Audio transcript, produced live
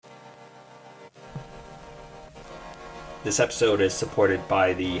This episode is supported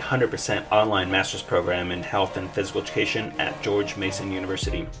by the 100% online master's program in health and physical education at George Mason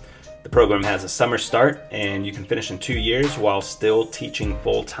University. The program has a summer start and you can finish in 2 years while still teaching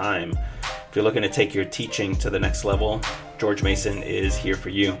full time. If you're looking to take your teaching to the next level, George Mason is here for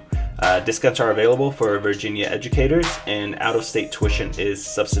you. Discounts are available for Virginia educators and out-of-state tuition is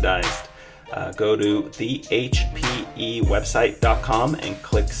subsidized. Go to thehpewebsite.com and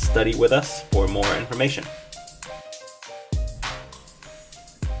click Study With Us for more information.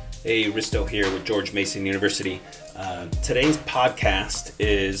 Hey, Risto here with George Mason University. Today's podcast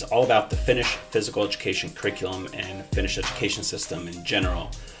is all about the Finnish physical education curriculum and Finnish education system in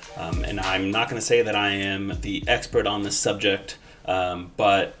general. And I'm not going to say that I am the expert on this subject,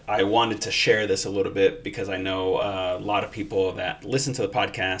 but I wanted to share this a little bit because I know a lot of people that listen to the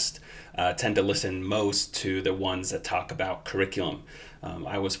podcast tend to listen most to the ones that talk about curriculum.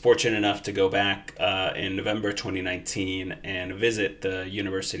 I was fortunate enough to go back in November 2019 and visit the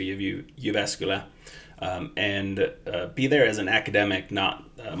University of Jyväskylä and be there as an academic.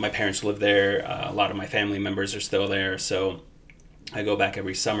 My parents live there. A lot of my family members are still there, so I go back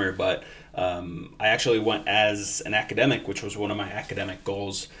every summer, but I actually went as an academic, which was one of my academic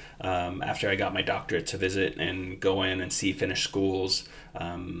goals after I got my doctorate, to visit and go in and see Finnish schools.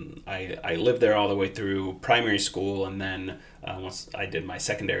 I lived there all the way through primary school, and then once I did my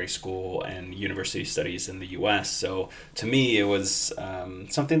secondary school and university studies in the U.S. So to me, it was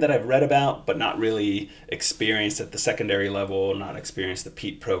something that I've read about, but not really experienced at the secondary level, not experienced the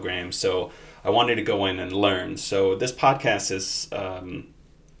PEAT program. So I wanted to go in and learn. So this podcast is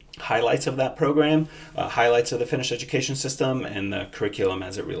highlights of that program, highlights of the Finnish education system and the curriculum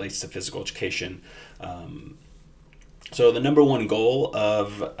as it relates to physical education. So the number one goal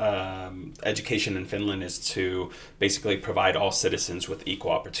of education in Finland is to basically provide all citizens with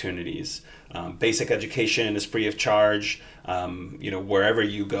equal opportunities. Basic education is free of charge. Wherever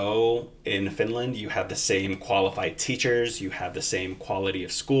you go in Finland, you have the same qualified teachers, you have the same quality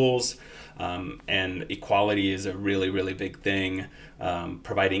of schools, and equality is a really, really big thing,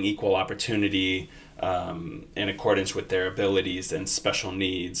 providing equal opportunity in accordance with their abilities and special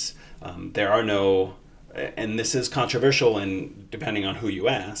needs. There are no, and this is controversial and depending on who you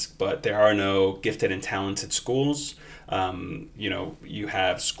ask, but there are no gifted and talented schools. You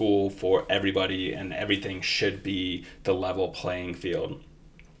have school for everybody and everything should be the level playing field.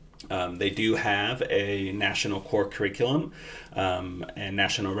 They do have a national core curriculum and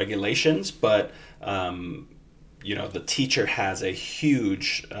national regulations, but the teacher has a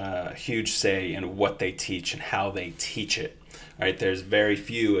huge say in what they teach and how they teach it. Right? There's very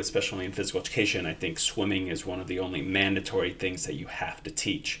few, especially in physical education. I think swimming is one of the only mandatory things that you have to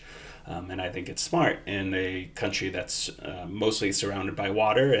teach. And I think it's smart in a country that's mostly surrounded by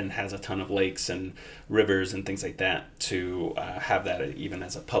water and has a ton of lakes and rivers and things like that to have that even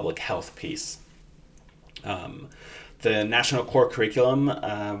as a public health piece. The National Core Curriculum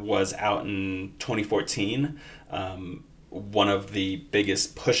was out in 2014. One of the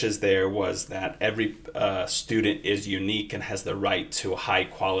biggest pushes there was that every student is unique and has the right to a high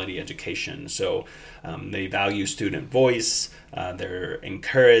quality education. So they value student voice. They're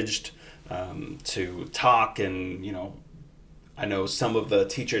encouraged to talk, and I know some of the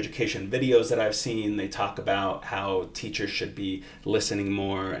teacher education videos that I've seen, they talk about how teachers should be listening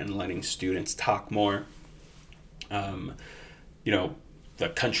more and letting students talk more. The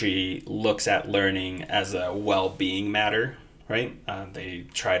country looks at learning as a well-being matter, right? They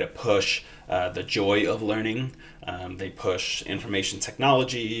try to push the joy of learning. They push information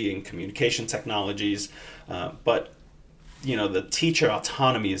technology and communication technologies, but the teacher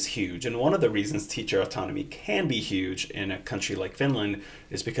autonomy is huge. And one of the reasons teacher autonomy can be huge in a country like Finland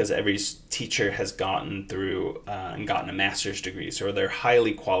is because every teacher has gotten through and gotten a master's degree. So they're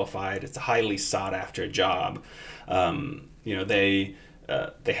highly qualified. It's a highly sought after job.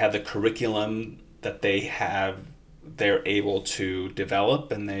 They have the curriculum that they're able to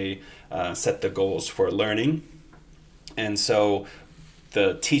develop, and they set the goals for learning. And so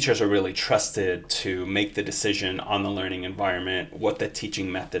the teachers are really trusted to make the decision on the learning environment, what the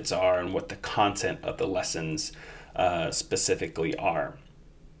teaching methods are, and what the content of the lessons specifically are.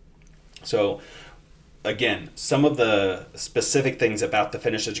 So again, some of the specific things about the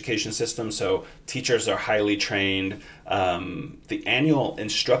Finnish education system. So teachers are highly trained. The annual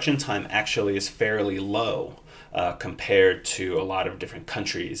instruction time actually is fairly low compared to a lot of different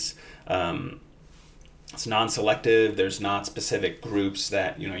countries. It's non-selective. There's not specific groups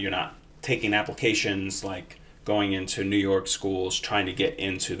that, you're not taking applications like going into New York schools trying to get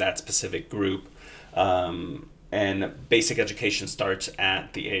into that specific group. and basic education starts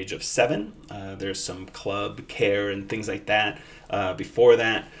at the age of 7. There's some club care and things like that before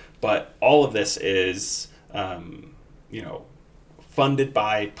that, but all of this is, funded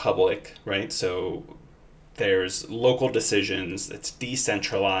by public, right? So there's local decisions, it's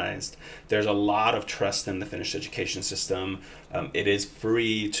decentralized, there's a lot of trust in the Finnish education system. It is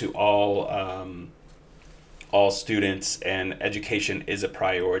free to all students, and education is a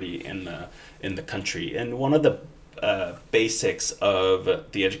priority in the country. And one of the basics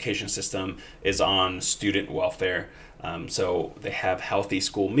of the education system is on student welfare. So they have healthy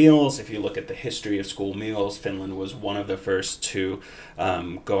school meals. If you look at the history of school meals, Finland was one of the first to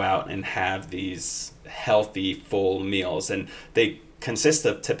go out and have these healthy full meals, and they consist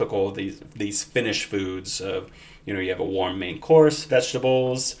of typical these Finnish foods of, you have a warm main course,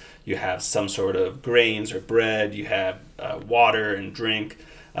 vegetables, you have some sort of grains or bread, you have water and drink,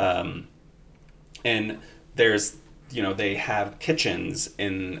 and there's they have kitchens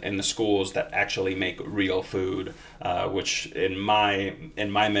in the schools that actually make real food, which in my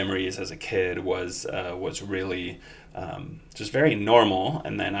memories as a kid was really just very normal.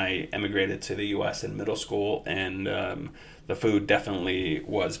 And then I emigrated to the U.S. in middle school, and the food definitely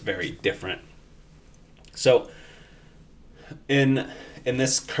was very different. So in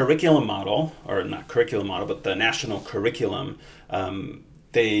this curriculum model, or not curriculum model, but the national curriculum,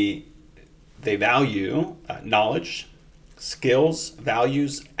 they value knowledge, skills,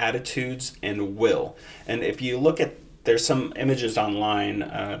 values, attitudes, and will. And if you look at, there's some images online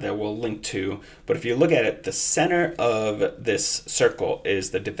that we'll link to, but if you look at it, the center of this circle is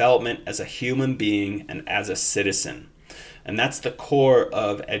the development as a human being and as a citizen. And that's the core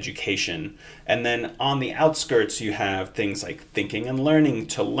of education. And then on the outskirts, you have things like thinking and learning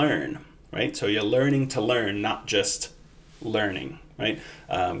to learn, right? So you're learning to learn, not just learning, right?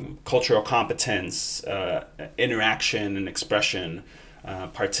 Cultural competence, interaction and expression,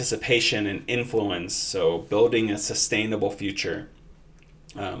 participation and influence, so building a sustainable future.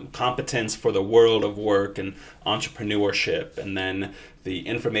 Competence for the world of work and entrepreneurship, and then the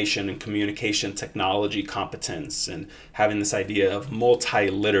information and communication technology competence, and having this idea of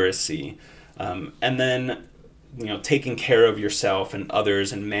multi-literacy, and then taking care of yourself and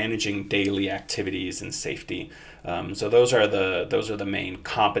others and managing daily activities and safety. So those are the main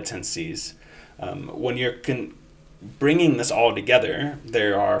competencies. When you're bringing this all together,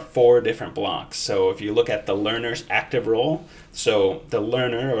 there are 4 different blocks. So if you look at the learner's active role, so the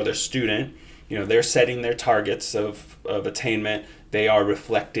learner or the student, they're setting their targets of attainment, they are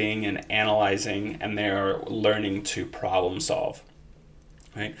reflecting and analyzing, and they are learning to problem solve.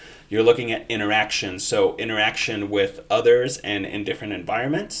 Right? You're looking at interaction, so interaction with others and in different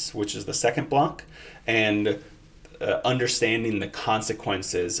environments, which is the second block, and understanding the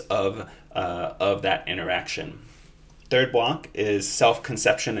consequences of that interaction. Third block is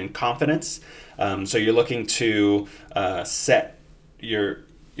self-conception and confidence. So you're looking to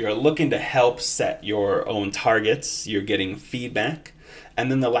you're looking to help set your own targets. You're getting feedback,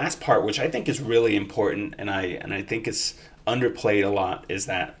 and then the last part, which I think is really important, and I think it's underplayed a lot, is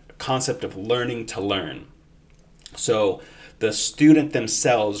that concept of learning to learn. So the student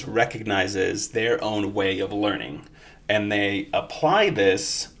themselves recognizes their own way of learning, and they apply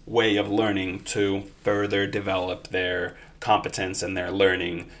this way of learning to further develop their competence and their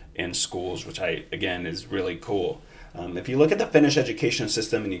learning in schools, which again is really cool. If you look at the Finnish education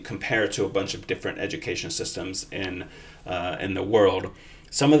system and you compare it to a bunch of different education systems in the world,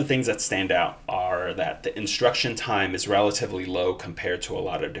 some of the things that stand out are that the instruction time is relatively low compared to a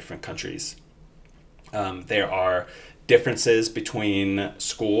lot of different countries. There are differences between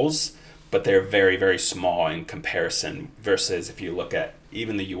schools, but they're very, very small in comparison, versus if you look at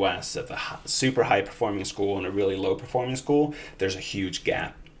even the US, of a super high performing school and a really low performing school, there's a huge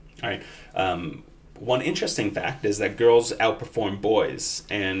gap. All right. One interesting fact is that girls outperform boys,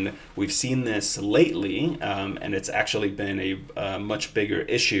 and we've seen this lately, and it's actually been a much bigger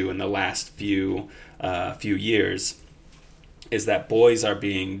issue in the last few years, is that boys are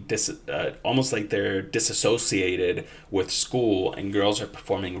being almost like they're disassociated with school, and girls are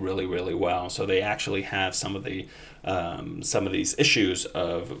performing really, really well. So they actually have some of these issues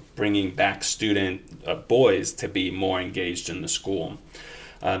of bringing back boys to be more engaged in the school.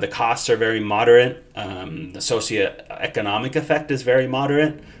 The costs are very moderate. The socioeconomic effect is very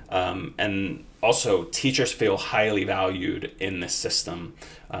moderate. And also teachers feel highly valued in this system.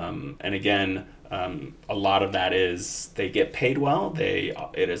 And again, a lot of that is they get paid well.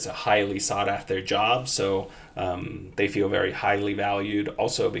 It is a highly sought after job. So they feel very highly valued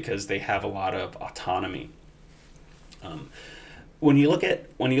also because they have a lot of autonomy. when you look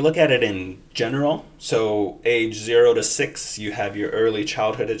at it in general, so age 0 to 6, you have your early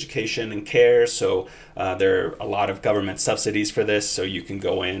childhood education and care. So there are a lot of government subsidies for this. So you can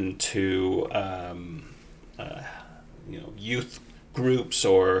go into youth groups,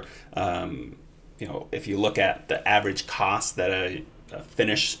 or if you look at the average cost that a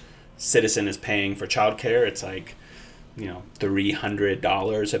Finnish citizen is paying for childcare, it's like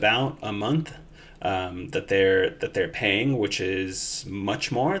 $300 about a month, that they're paying, which is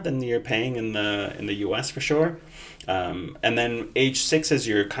much more than you're paying in the U.S. for sure. And then age 6 is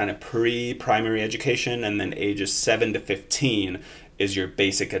your kind of pre-primary education, and then ages 7 to 15 is your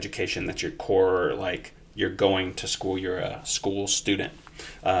basic education. That's your core, like you're going to school, you're a school student.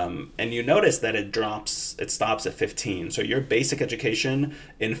 And you notice that it stops at 15. So your basic education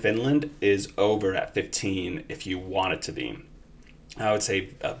in Finland is over at 15 if you want it to be. I would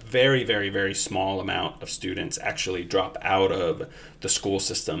say a very, very, very small amount of students actually drop out of the school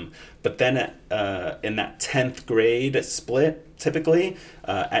system. But then in that 10th grade split, typically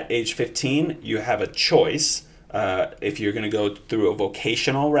at age 15, you have a choice if you're going to go through a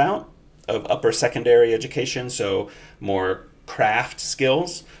vocational route of upper secondary education, so more craft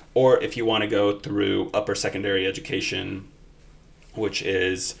skills, or if you want to go through upper secondary education, which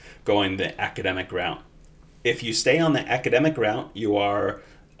is going the academic route. If you stay on the academic route, you are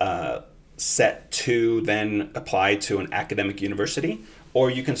set to then apply to an academic university,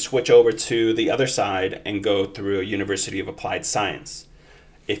 or you can switch over to the other side and go through a University of Applied Science.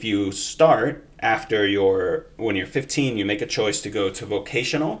 If you start when you're 15, you make a choice to go to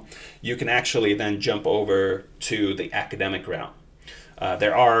vocational, you can actually then jump over to the academic route.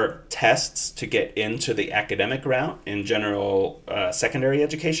 There are tests to get into the academic route in general secondary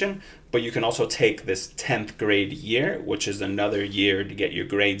education, but you can also take this 10th grade year, which is another year to get your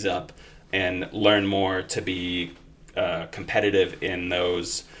grades up and learn more to be competitive in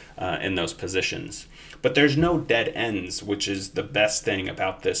those positions. But there's no dead ends, which is the best thing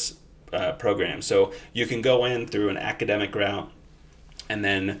about this program. So you can go in through an academic route and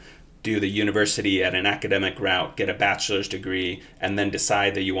then do the university at an academic route, get a bachelor's degree, and then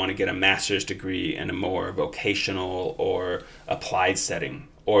decide that you want to get a master's degree in a more vocational or applied setting.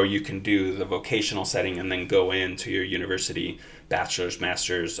 Or you can do the vocational setting and then go into your university bachelor's,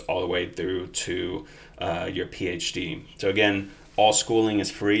 master's, all the way through to your PhD. So again, all schooling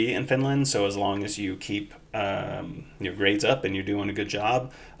is free in Finland, so as long as you keep your grades up and you're doing a good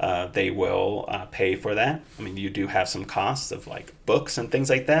job, they will pay for that. I mean, you do have some costs of like books and things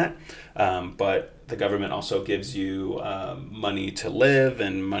like that, but the government also gives you money to live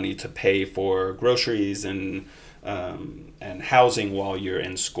and money to pay for groceries and housing while you're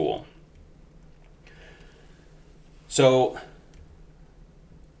in school. So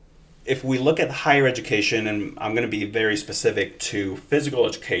if we look at higher education, and I'm going to be very specific to physical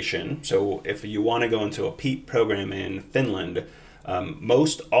education, so if you want to go into a PEEP program in Finland,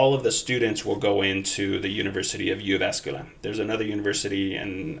 most all of the students will go into the University of Jyväskylä. There's another university,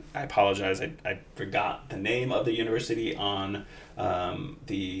 and I apologize, I forgot the name of the university on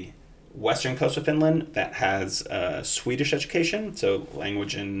the western coast of Finland that has Swedish education, so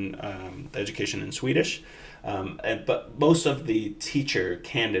language and education in Swedish. But most of the teacher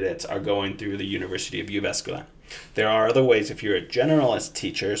candidates are going through the University of Jyväskylä. There are other ways. If you're a generalist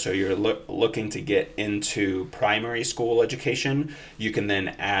teacher, so you're looking to get into primary school education, you can then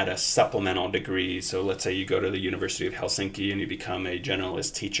add a supplemental degree. So let's say you go to the University of Helsinki and you become a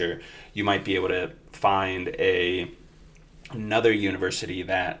generalist teacher, you might be able to find another university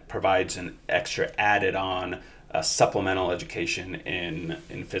that provides an extra added on supplemental education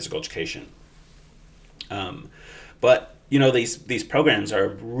in physical education. But these programs are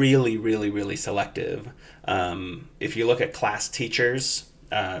really, really, really selective. If you look at class teachers,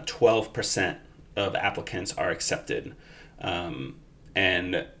 12% of applicants are accepted.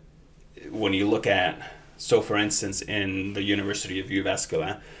 And when you look at, so for instance, in the University of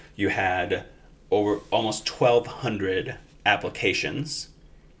Jyväskylä, you had over almost 1,200 applications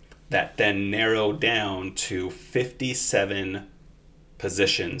that then narrowed down to 57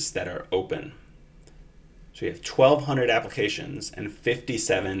 positions that are open. So you have 1,200 applications and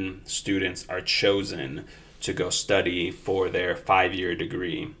 57 students are chosen to go study for their 5-year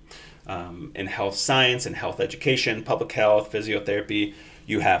degree. In health science and health education, public health, physiotherapy,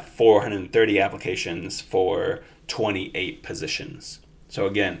 you have 430 applications for 28 positions. So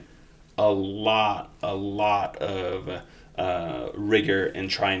again, a lot of rigor in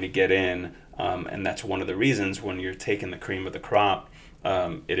trying to get in, and that's one of the reasons when you're taking the cream of the crop,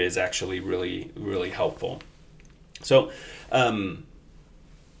 it is actually really, really helpful. So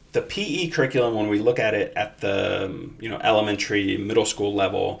the PE curriculum, when we look at it at the elementary, middle school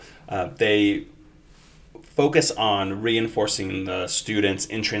level, they focus on reinforcing the student's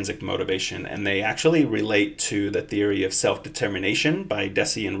intrinsic motivation, and they actually relate to the theory of self-determination by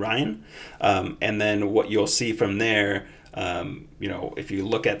Deci and Ryan. And then what you'll see from there, if you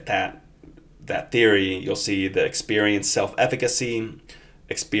look at that theory, you'll see the experienced self-efficacy,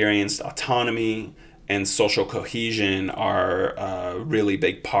 experienced autonomy, and social cohesion are really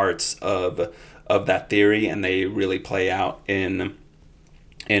big parts of that theory, and they really play out in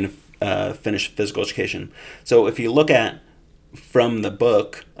Finnish physical education. So if you look at from the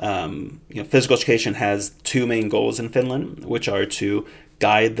book, physical education has two main goals in Finland, which are to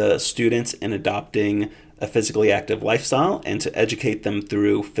guide the students in adopting a physically active lifestyle and to educate them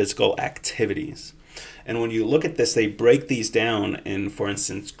through physical activities. And when you look at this, they break these down in, for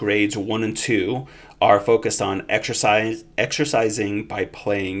instance, grades 1 and 2 are focused on exercising by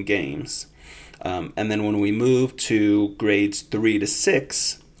playing games. And then when we move to grades 3 to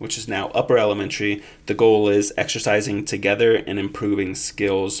 6, which is now upper elementary, the goal is exercising together and improving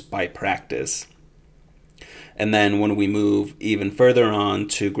skills by practice. And then when we move even further on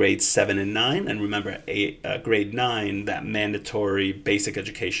to grades 7 and 9, and remember grade 9, that mandatory basic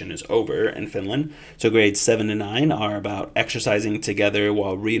education is over in Finland. So grades 7 and 9 are about exercising together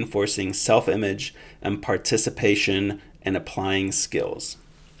while reinforcing self-image and participation and applying skills,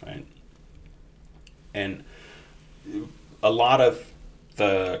 right? And a lot of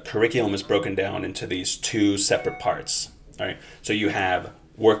the curriculum is broken down into these two separate parts. All right. So you have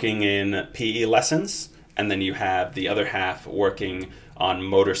working in PE lessons, and then you have the other half working on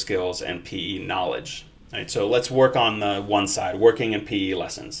motor skills and PE knowledge. All right. So let's work on the one side, working in PE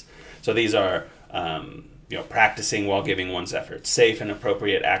lessons. So these are practicing while giving one's effort, safe and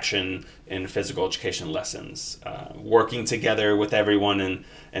appropriate action in physical education lessons, working together with everyone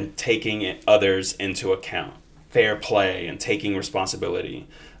and taking others into account. Fair play and taking responsibility,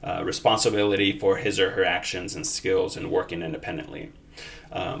 responsibility for his or her actions and skills and working independently.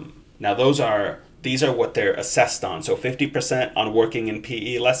 Now these are what they're assessed on. So 50% on working in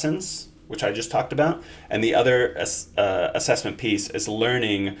PE lessons, which I just talked about, and the other assessment piece is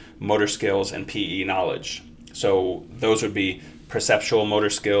learning motor skills and PE knowledge. So those would be perceptual motor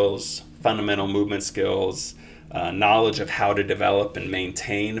skills, fundamental movement skills, knowledge of how to develop and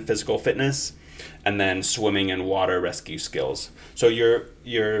maintain physical fitness, and then swimming and water rescue skills. So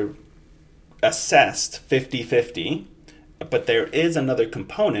you're assessed 50-50, but there is another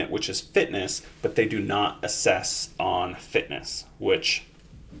component, which is fitness, but they do not assess on fitness, which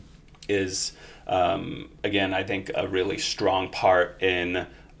is, again, I think a really strong part in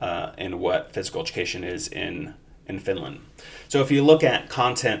what physical education is in Finland. So if you look at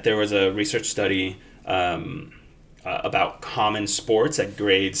content, there was a research study about common sports at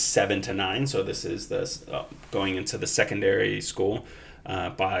grades 7 to 9. So this is going into the secondary school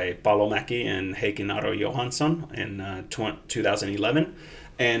by Palomäki and Heikki Naro Johansson in 2011.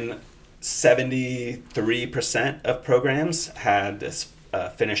 And 73% of programs had this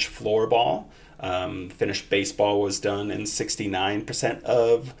Finnish floorball. Finnish baseball was done in 69%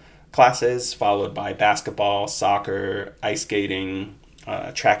 of classes, followed by basketball, soccer, ice skating,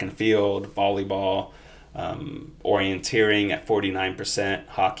 track and field, volleyball, orienteering at 49%,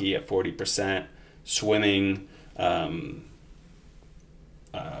 hockey at 40%, swimming,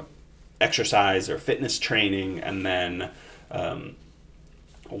 exercise or fitness training, and then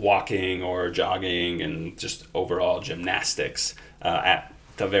walking or jogging and just overall gymnastics at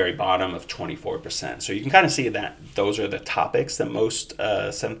the very bottom of 24%. So you can kind of see that those are the topics that most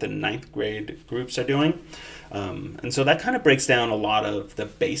 7th and 9th grade groups are doing. And so that kind of breaks down a lot of the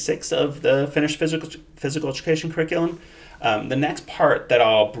basics of the Finnish physical education curriculum. The next part that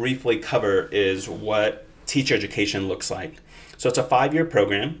I'll briefly cover is what teacher education looks like. So it's a 5-year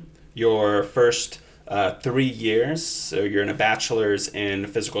program. Your first 3 years, so you're in a bachelor's in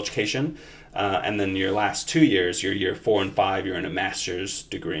physical education, and then your last 2 years, your year 4 and 5, you're in a master's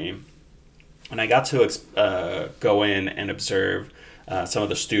degree. And I got to go in and observe some of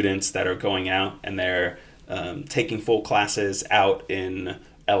the students that are going out and they're taking full classes out in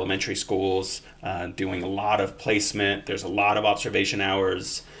elementary schools, doing a lot of placement. There's a lot of observation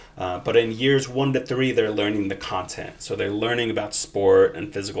hours. But in years 1 to 3, they're learning the content. So they're learning about sport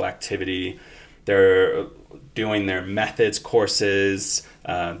and physical activity. They're doing their methods courses.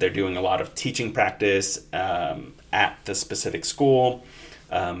 They're doing a lot of teaching practice at the specific school.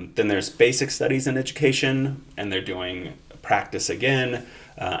 Then there's basic studies in education, and they're doing practice again.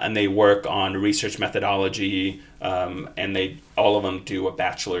 And they work on research methodology, and all of them do a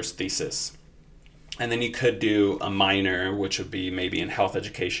bachelor's thesis. And then you could do a minor, which would be maybe in health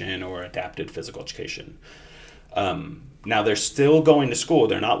education or adapted physical education. Now they're still going to school.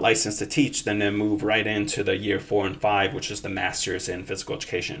 They're not licensed to teach. Then they move right into the year 4 and 5, which is the master's in physical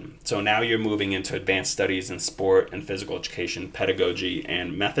education. So now you're moving into advanced studies in sport and physical education, pedagogy,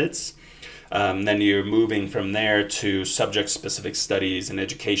 and methods. Then you're moving from there to subject-specific studies in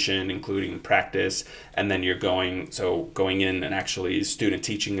education, including practice. And then you're going in and actually student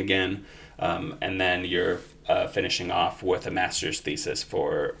teaching again. And then you're finishing off with a master's thesis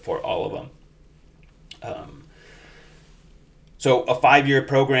for all of them. So a 5-year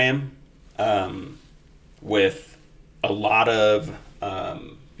program with a lot of,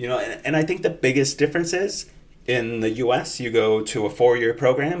 and I think the biggest difference is in the U.S., you go to a 4-year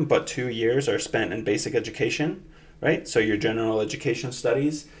program, but 2 years are spent in basic education, right? So your general education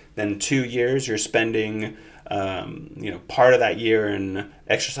studies, then 2 years you're spending, part of that year in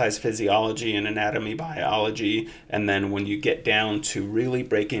exercise physiology and anatomy biology. And then when you get down to really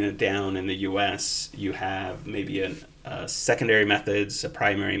breaking it down in the U.S., you have maybe a secondary methods, a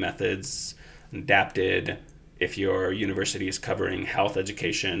primary methods, adapted. If your university is covering health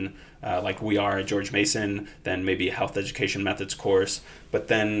education, like we are at George Mason, then maybe a health education methods course. But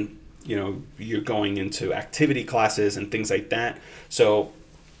then, you're going into activity classes and things like that. So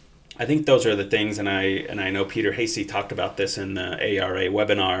I think those are the things, and I know Peter Hasey talked about this in the ARA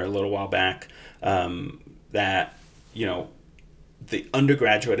webinar a little while back, that, the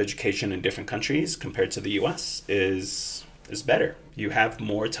undergraduate education in different countries compared to the U.S. is better. You have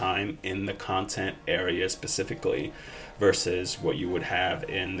more time in the content area specifically versus what you would have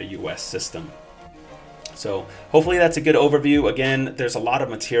in the U.S. system. So hopefully that's a good overview. Again, there's a lot of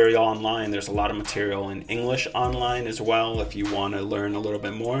material online. There's a lot of material in English online as well if you want to learn a little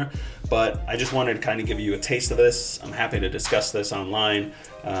bit more. But I just wanted to kind of give you a taste of this. I'm happy to discuss this online.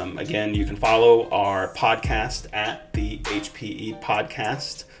 Again, you can follow our podcast at the HPE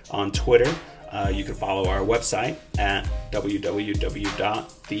Podcast on Twitter. You can follow our website at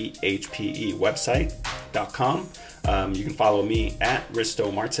www.thehpewebsite.com. You can follow me at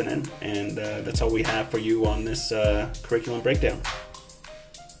Risto Martinen, and that's all we have for you on this curriculum breakdown.